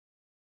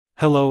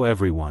Hello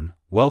everyone,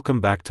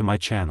 welcome back to my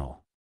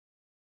channel.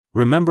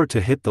 Remember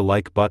to hit the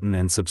like button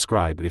and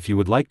subscribe if you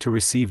would like to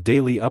receive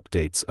daily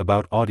updates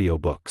about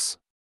audiobooks.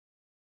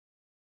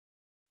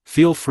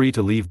 Feel free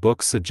to leave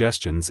book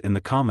suggestions in the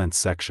comments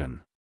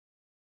section.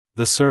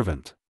 The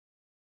Servant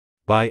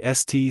by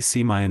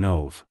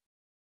Semyonov.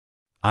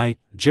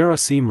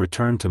 Gerasim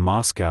returned to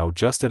Moscow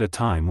just at a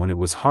time when it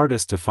was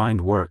hardest to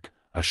find work,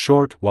 a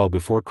short while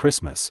before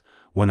Christmas,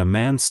 when a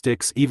man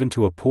sticks even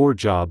to a poor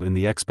job in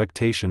the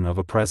expectation of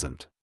a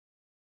present.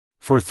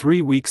 For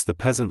 3 weeks the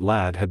peasant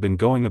lad had been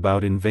going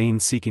about in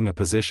vain seeking a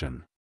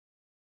position.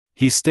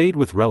 He stayed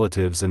with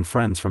relatives and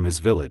friends from his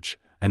village,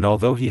 and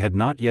although he had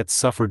not yet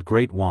suffered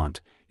great want,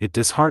 it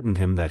disheartened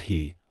him that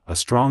he, a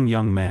strong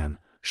young man,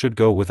 should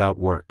go without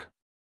work.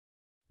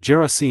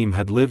 Gerasim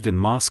had lived in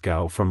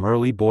Moscow from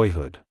early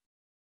boyhood.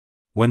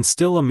 When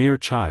still a mere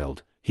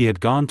child, he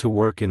had gone to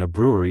work in a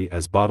brewery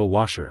as bottle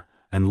washer,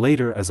 and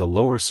later as a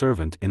lower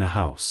servant in a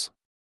house.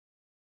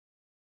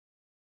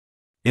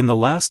 In the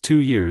last 2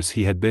 years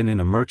he had been in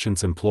a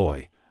merchant's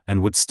employ,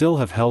 and would still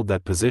have held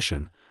that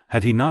position,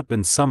 had he not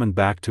been summoned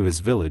back to his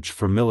village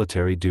for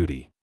military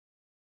duty.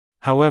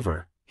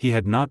 However, he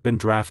had not been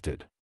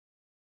drafted.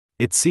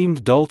 It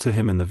seemed dull to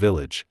him in the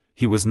village,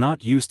 he was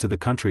not used to the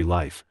country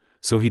life,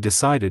 so he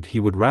decided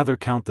he would rather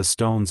count the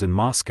stones in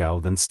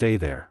Moscow than stay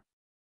there.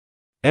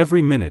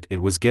 Every minute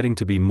it was getting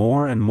to be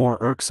more and more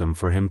irksome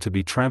for him to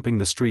be tramping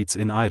the streets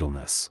in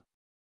idleness.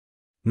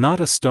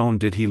 Not a stone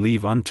did he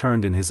leave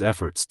unturned in his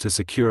efforts to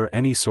secure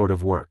any sort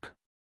of work.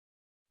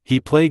 He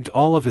plagued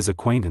all of his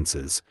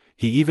acquaintances,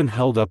 he even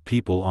held up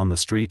people on the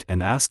street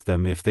and asked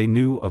them if they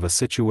knew of a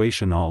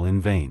situation, all in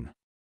vain.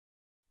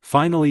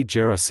 Finally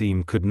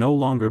Gerasim could no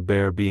longer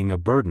bear being a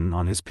burden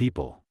on his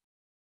people.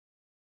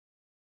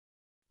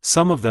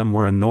 Some of them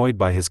were annoyed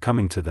by his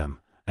coming to them,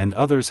 and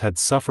others had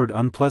suffered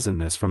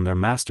unpleasantness from their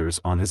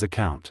masters on his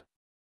account.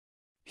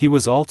 He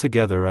was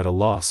altogether at a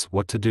loss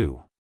what to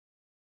do.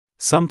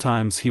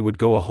 Sometimes he would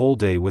go a whole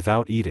day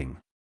without eating.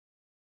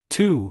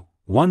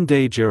 One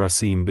day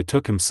Gerasim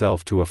betook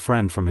himself to a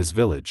friend from his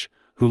village,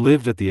 who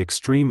lived at the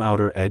extreme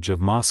outer edge of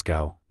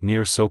Moscow,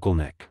 near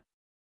Sokolnik.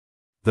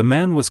 The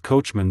man was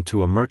coachman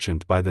to a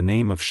merchant by the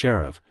name of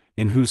Sheriff,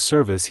 in whose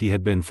service he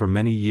had been for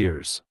many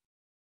years.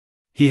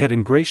 He had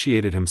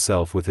ingratiated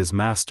himself with his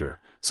master,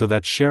 so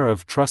that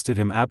Sheriff trusted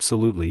him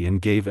absolutely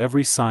and gave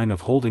every sign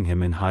of holding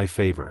him in high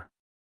favor.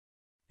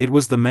 It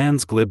was the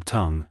man's glib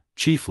tongue,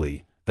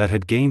 chiefly, that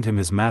had gained him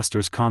his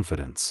master's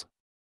confidence.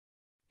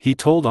 He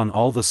told on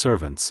all the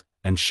servants,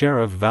 and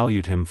Sheriff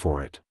valued him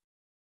for it.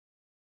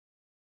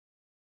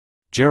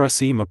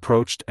 Gerasim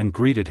approached and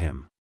greeted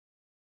him.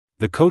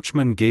 The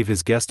coachman gave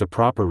his guest a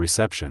proper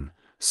reception,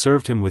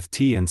 served him with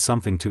tea and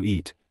something to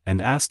eat,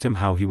 and asked him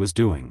how he was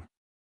doing.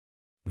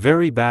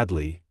 "Very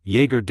badly,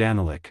 Yegor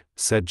Danilik,"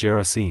 said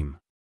Gerasim.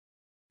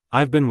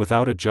 "I've been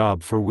without a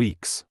job for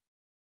weeks."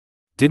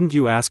 "Didn't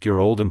you ask your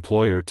old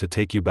employer to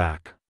take you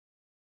back?"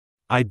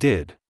 "I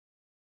did."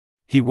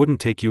 "He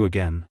wouldn't take you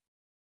again?"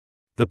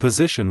 "The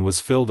position was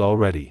filled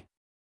already."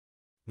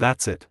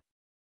 "That's it.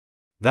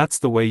 That's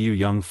the way you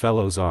young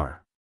fellows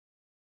are.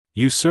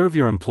 You serve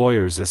your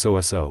employers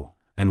so,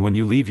 and when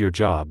you leave your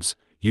jobs,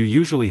 you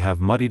usually have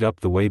muddied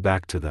up the way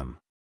back to them.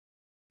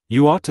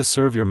 You ought to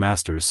serve your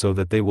masters so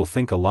that they will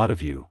think a lot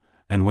of you,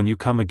 and when you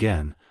come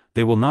again,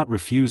 they will not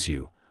refuse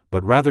you,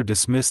 but rather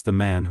dismiss the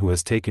man who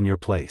has taken your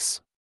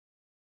place.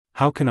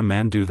 How can a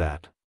man do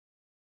that?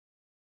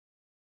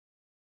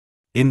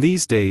 In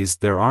these days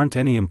there aren't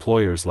any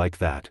employers like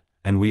that,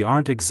 and we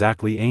aren't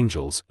exactly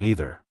angels,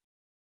 either.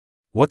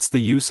 What's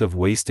the use of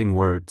wasting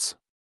words?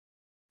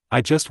 I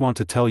just want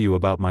to tell you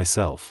about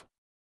myself.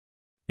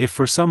 If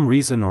for some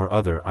reason or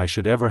other I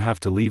should ever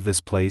have to leave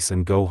this place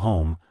and go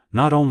home,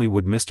 not only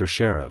would Mr.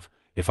 Sheriff,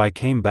 if I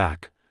came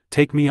back,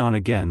 take me on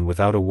again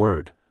without a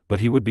word,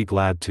 but he would be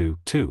glad to,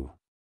 too."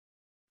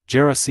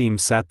 Gerasim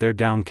sat there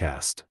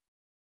downcast.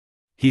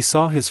 He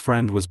saw his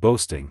friend was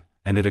boasting,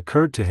 and it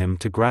occurred to him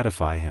to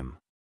gratify him.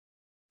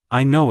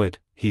 "I know it,"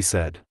 he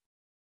said.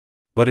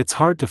 "But it's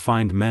hard to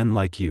find men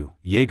like you,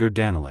 Yegor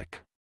Danilik.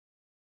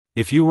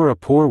 If you were a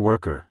poor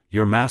worker,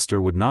 your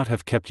master would not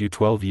have kept you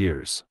 12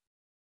 years.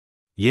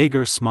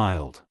 Yegor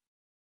smiled.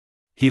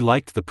 He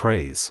liked the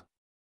praise.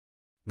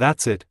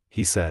 "That's it,"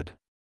 he said.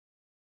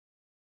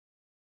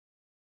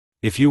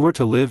 "If you were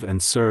to live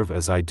and serve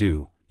as I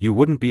do, you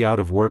wouldn't be out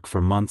of work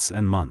for months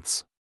and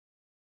months."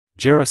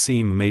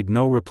 Gerasim made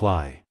no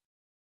reply.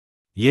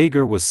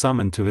 Yegor was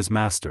summoned to his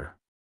master.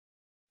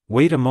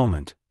 "Wait a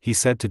moment," he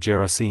said to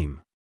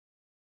Gerasim.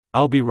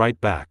 "I'll be right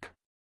back."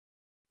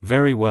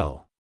 "Very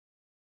well."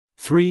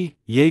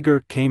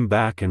 Yegor came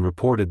back and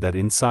reported that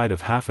inside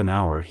of half an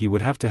hour he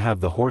would have to have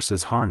the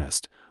horses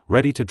harnessed,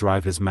 ready to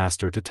drive his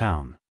master to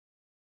town.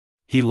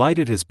 He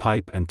lighted his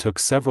pipe and took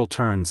several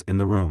turns in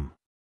the room.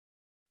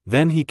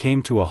 Then he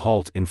came to a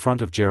halt in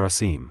front of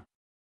Gerasim.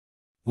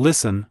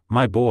 "Listen,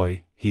 my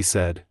boy," he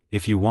said,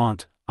 "if you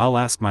want, I'll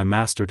ask my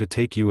master to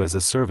take you as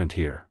a servant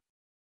here."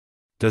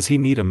 "Does he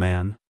need a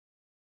man?"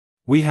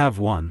 "We have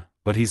one,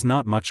 but he's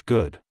not much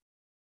good.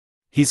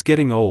 He's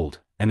getting old,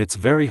 and it's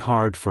very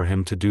hard for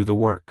him to do the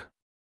work.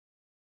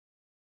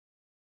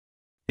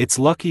 It's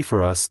lucky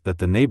for us that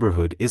the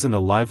neighborhood isn't a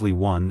lively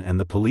one and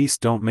the police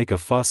don't make a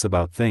fuss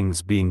about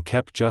things being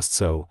kept just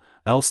so,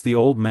 else the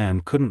old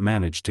man couldn't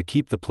manage to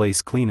keep the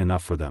place clean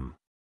enough for them.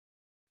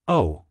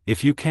 Oh,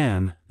 if you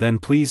can, then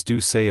please do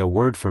say a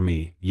word for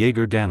me,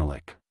 Yegor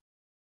Danilik.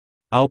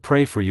 I'll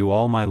pray for you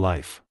all my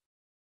life.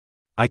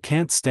 I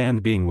can't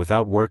stand being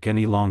without work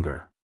any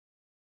longer.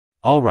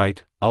 All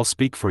right, I'll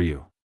speak for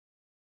you.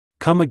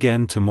 Come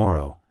again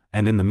tomorrow,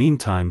 and in the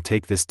meantime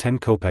take this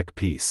 10-kopeck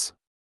piece.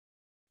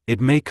 It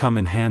may come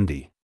in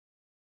handy.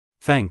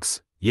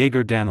 Thanks,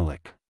 Yegor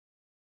Danilik.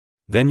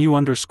 Then you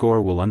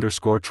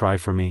will try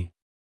for me?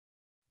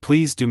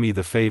 Please do me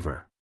the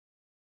favor.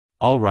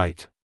 All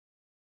right.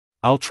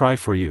 I'll try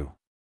for you.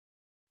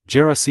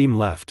 Gerasim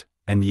left,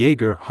 and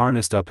Yegor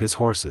harnessed up his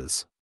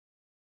horses.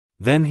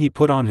 Then he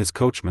put on his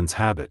coachman's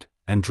habit,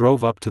 and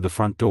drove up to the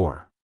front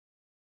door.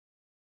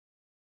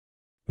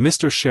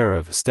 Mr.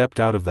 Sheriff stepped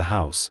out of the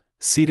house,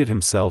 seated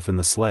himself in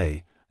the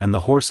sleigh, and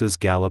the horses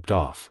galloped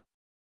off.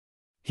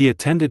 He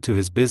attended to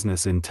his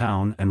business in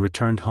town and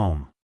returned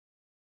home.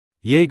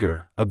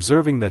 Yegor,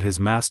 observing that his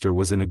master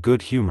was in a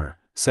good humor,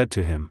 said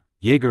to him,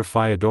 Yegor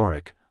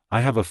Fyodorich, I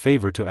have a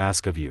favor to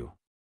ask of you.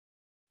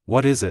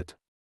 What is it?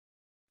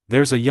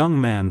 There's a young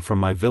man from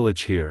my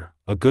village here,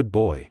 a good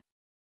boy.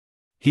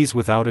 He's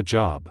without a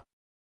job.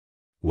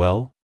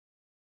 Well?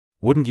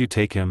 Wouldn't you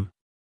take him?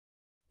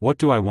 What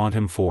do I want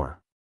him for?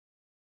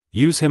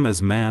 Use him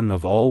as man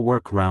of all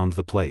work round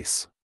the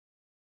place.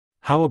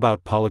 How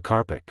about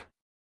Polikarpych?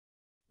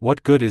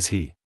 What good is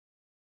he?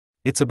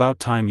 It's about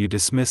time you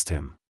dismissed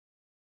him.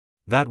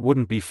 That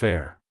wouldn't be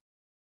fair.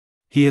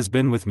 He has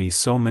been with me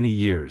so many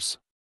years.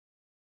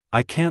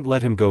 I can't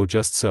let him go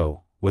just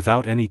so,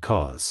 without any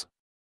cause.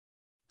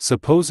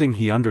 Supposing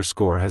he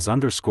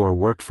has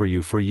worked for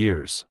you for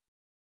years.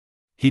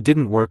 He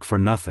didn't work for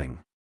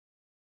nothing.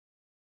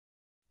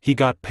 He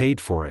got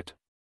paid for it.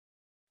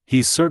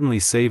 He's certainly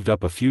saved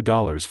up a few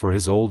dollars for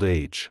his old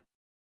age.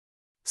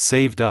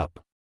 Saved up?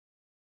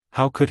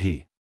 How could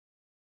he?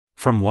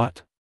 From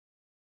what?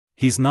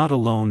 He's not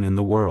alone in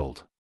the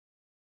world.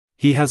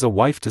 He has a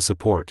wife to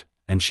support,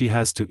 and she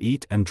has to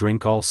eat and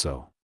drink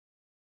also.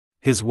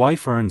 His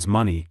wife earns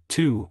money,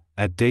 too,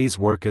 at day's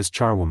work as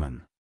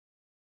charwoman.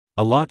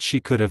 A lot she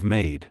could have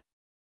made.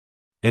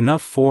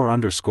 Enough for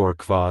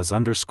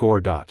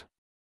 _quas_.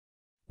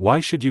 Why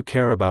should you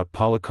care about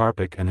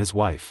Polikarpych and his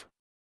wife?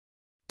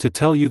 To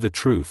tell you the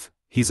truth,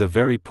 he's a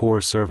very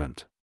poor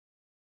servant.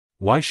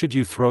 Why should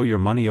you throw your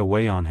money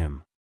away on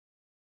him?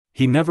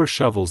 He never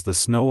shovels the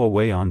snow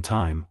away on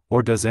time,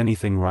 or does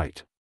anything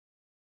right.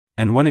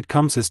 And when it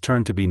comes his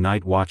turn to be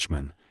night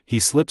watchman, he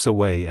slips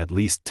away at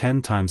least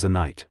 10 times a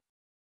night.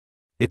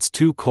 It's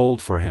too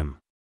cold for him.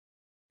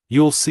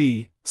 You'll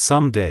see,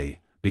 some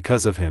day,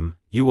 because of him,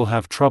 you will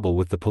have trouble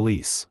with the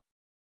police.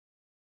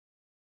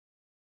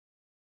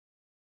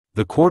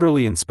 The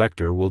quarterly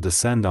inspector will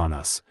descend on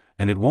us,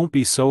 and it won't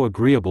be so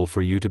agreeable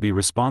for you to be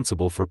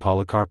responsible for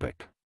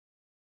Polikarpych.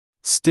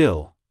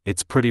 Still,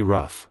 it's pretty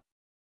rough.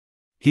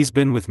 He's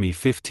been with me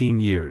 15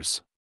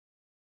 years.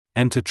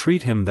 And to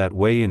treat him that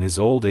way in his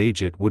old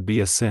age, it would be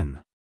a sin.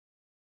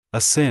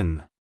 A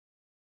sin?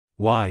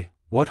 Why,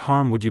 what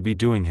harm would you be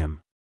doing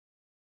him?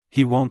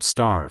 He won't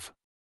starve.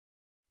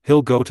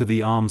 He'll go to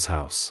the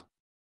almshouse.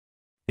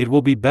 It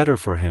will be better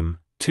for him,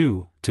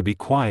 too, to be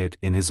quiet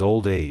in his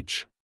old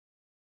age.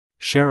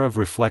 Sheriff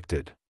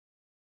reflected.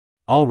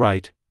 All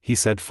right, he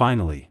said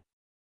finally.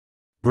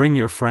 Bring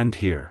your friend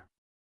here.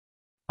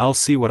 I'll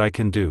see what I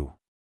can do.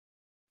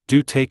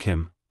 Do take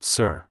him,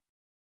 sir.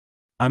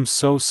 I'm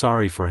so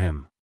sorry for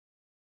him.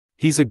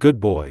 He's a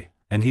good boy,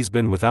 and he's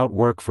been without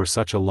work for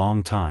such a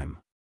long time.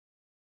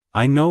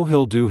 I know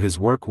he'll do his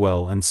work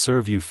well and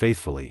serve you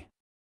faithfully.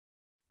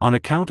 On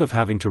account of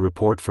having to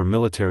report for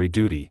military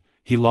duty,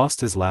 he lost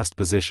his last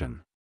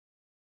position.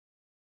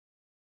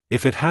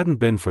 If it hadn't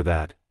been for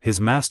that, his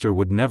master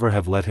would never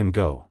have let him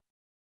go.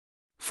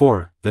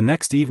 For, the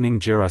next evening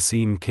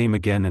Gerasim came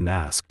again and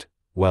asked,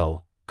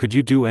 Well, could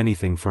you do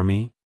anything for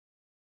me?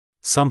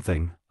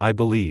 Something, I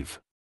believe.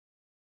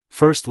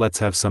 First let's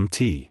have some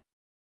tea.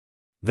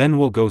 Then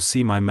we'll go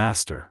see my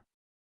master.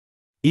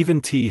 Even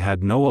tea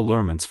had no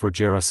allurements for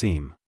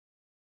Gerasim.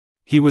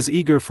 He was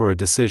eager for a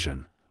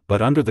decision,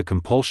 but under the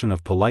compulsion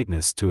of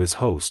politeness to his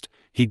host,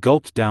 he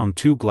gulped down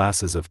 2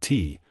 glasses of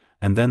tea,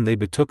 and then they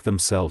betook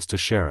themselves to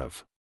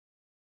Sheriff.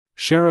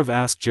 Sheriff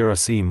asked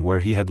Gerasim where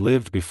he had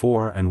lived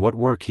before and what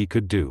work he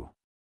could do.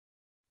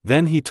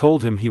 Then he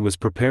told him he was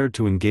prepared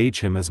to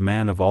engage him as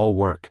man of all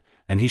work,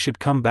 and he should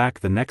come back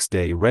the next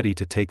day ready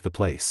to take the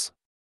place.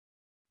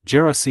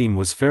 Gerasim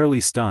was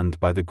fairly stunned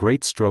by the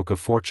great stroke of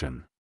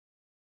fortune.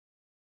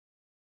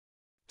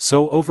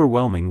 So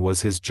overwhelming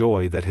was his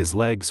joy that his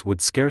legs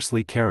would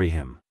scarcely carry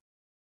him.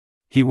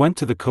 He went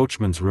to the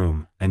coachman's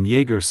room, and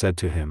Yegor said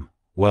to him,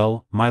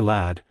 Well, my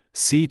lad,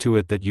 see to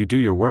it that you do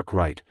your work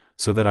right,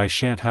 so that I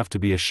shan't have to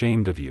be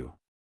ashamed of you.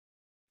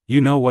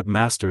 You know what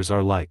masters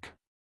are like.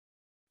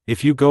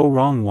 If you go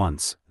wrong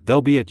once,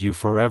 they'll be at you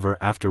forever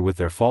after with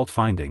their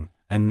fault-finding,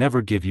 and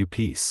never give you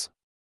peace.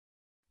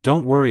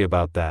 Don't worry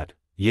about that,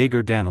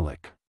 Yegor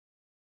Danilik.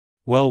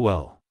 Well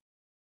well.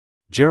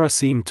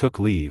 Gerasim took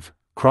leave,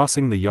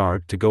 crossing the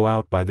yard to go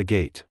out by the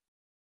gate.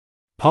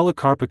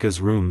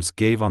 Polikarpika's rooms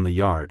gave on the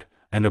yard,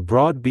 and a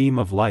broad beam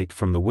of light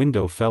from the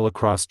window fell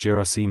across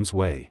Gerasim's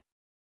way.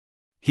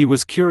 He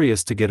was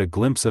curious to get a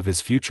glimpse of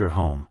his future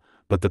home,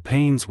 but the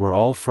panes were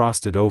all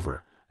frosted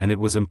over, and it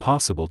was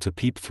impossible to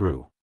peep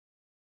through.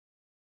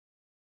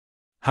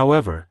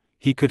 However,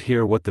 he could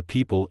hear what the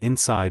people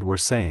inside were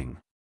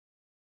saying.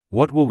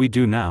 "What will we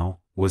do now?"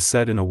 was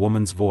said in a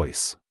woman's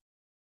voice.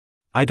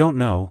 I don't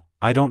know,"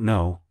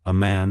 a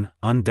man,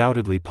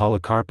 undoubtedly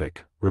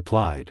Polikarpik,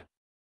 replied.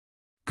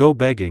 "Go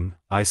begging,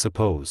 I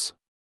suppose.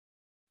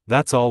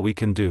 That's all we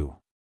can do."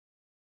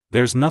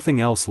 "There's nothing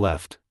else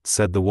left,"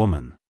 said the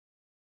woman.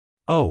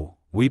 "Oh,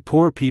 we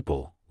poor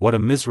people, what a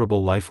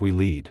miserable life we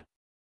lead.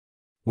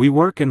 We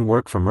work and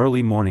work from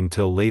early morning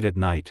till late at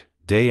night,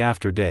 day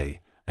after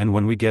day, and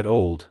when we get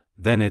old,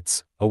 then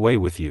it's, away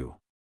with you.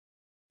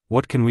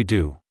 What can we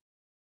do?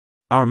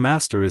 Our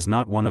master is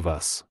not one of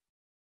us.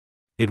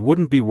 It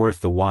wouldn't be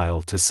worth the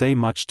while to say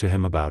much to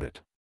him about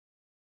it.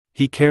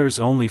 He cares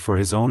only for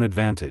his own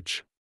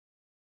advantage.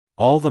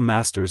 All the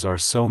masters are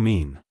so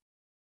mean.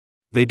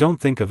 They don't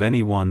think of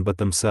anyone but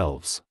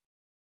themselves.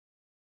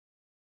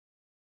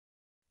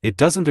 It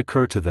doesn't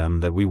occur to them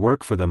that we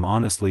work for them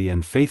honestly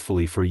and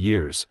faithfully for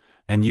years,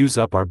 and use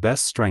up our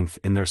best strength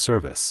in their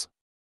service.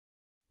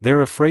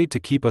 They're afraid to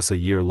keep us a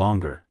year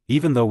longer,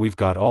 even though we've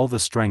got all the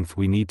strength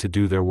we need to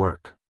do their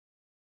work.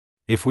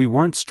 If we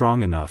weren't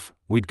strong enough,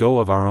 we'd go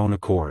of our own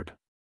accord.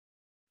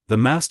 The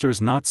master's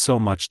not so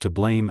much to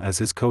blame as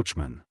his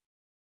coachman.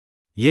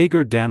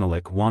 Yegor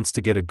Danilik wants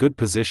to get a good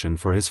position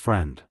for his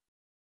friend.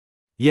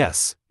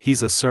 Yes,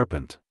 he's a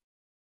serpent.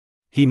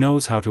 He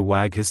knows how to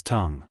wag his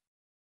tongue.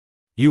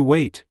 You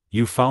wait,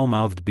 you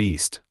foul-mouthed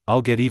beast,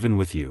 I'll get even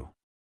with you.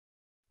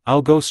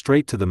 I'll go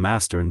straight to the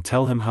master and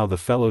tell him how the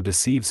fellow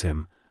deceives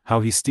him,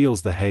 how he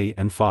steals the hay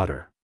and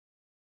fodder.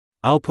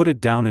 I'll put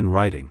it down in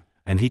writing,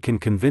 and he can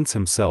convince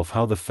himself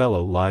how the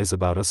fellow lies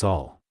about us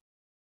all.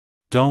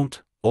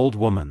 Don't, old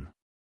woman.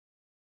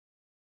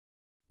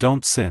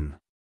 Don't sin.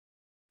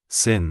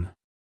 Sin?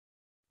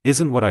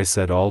 Isn't what I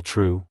said all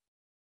true?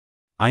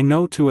 I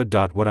know to a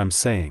dot what I'm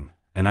saying,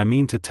 and I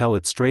mean to tell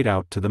it straight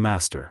out to the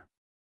master.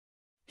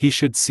 He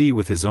should see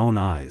with his own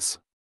eyes.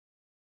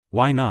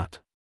 Why not?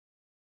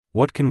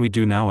 What can we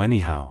do now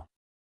anyhow?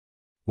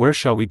 Where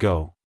shall we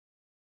go?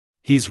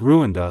 He's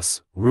ruined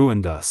us,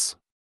 ruined us.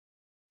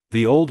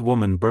 The old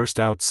woman burst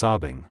out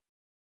sobbing.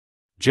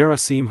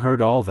 Gerasim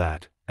heard all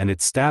that, and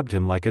it stabbed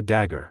him like a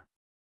dagger.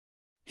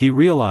 He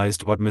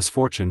realized what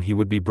misfortune he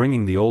would be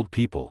bringing the old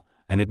people,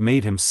 and it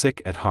made him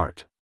sick at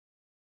heart.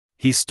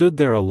 He stood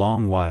there a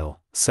long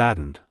while,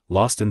 saddened,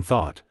 lost in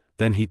thought,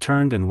 then he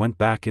turned and went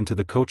back into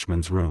the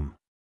coachman's room.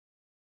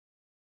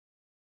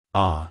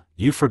 "Ah,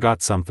 you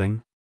forgot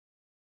something?"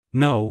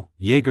 "No,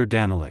 Yegor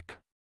Danilik."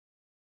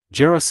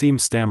 Gerasim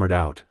stammered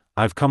out,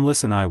 "I've come.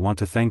 Listen, I want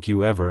to thank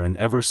you ever and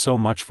ever so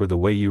much for the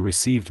way you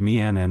received me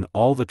and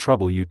all the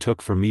trouble you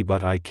took for me,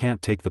 but I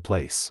can't take the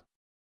place."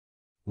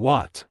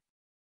 "What?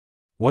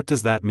 What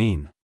does that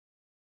mean?"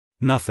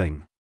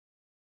 "Nothing.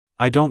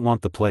 I don't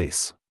want the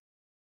place.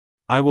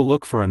 I will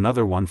look for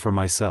another one for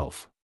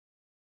myself."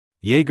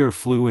 Yegor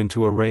flew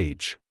into a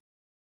rage.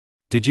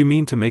 "Did you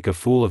mean to make a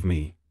fool of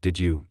me, did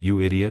you,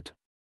 you idiot?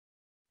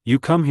 You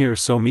come here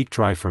so meek,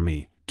 try for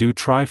me, do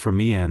try for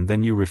me, and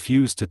then you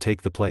refuse to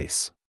take the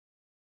place.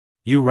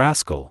 You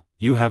rascal,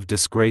 you have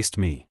disgraced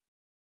me."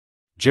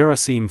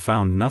 Gerasim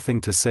found nothing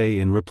to say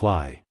in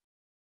reply.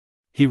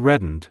 He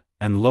reddened,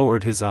 and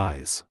lowered his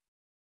eyes.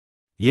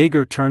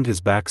 Yegor turned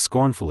his back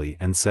scornfully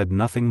and said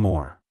nothing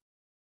more.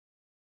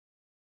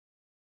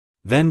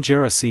 Then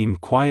Gerasim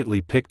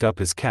quietly picked up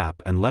his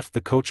cap and left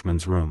the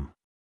coachman's room.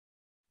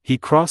 He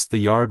crossed the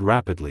yard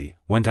rapidly,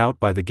 went out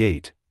by the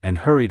gate, and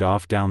hurried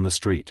off down the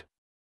street.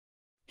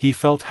 He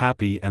felt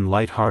happy and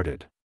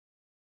light-hearted.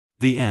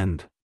 The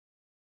end.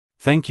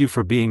 Thank you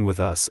for being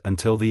with us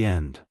until the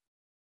end.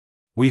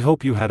 We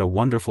hope you had a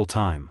wonderful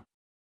time.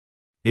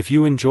 If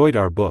you enjoyed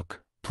our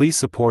book, please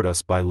support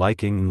us by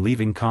liking and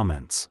leaving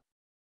comments.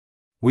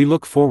 We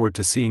look forward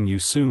to seeing you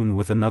soon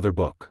with another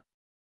book.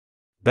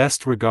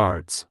 Best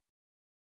regards.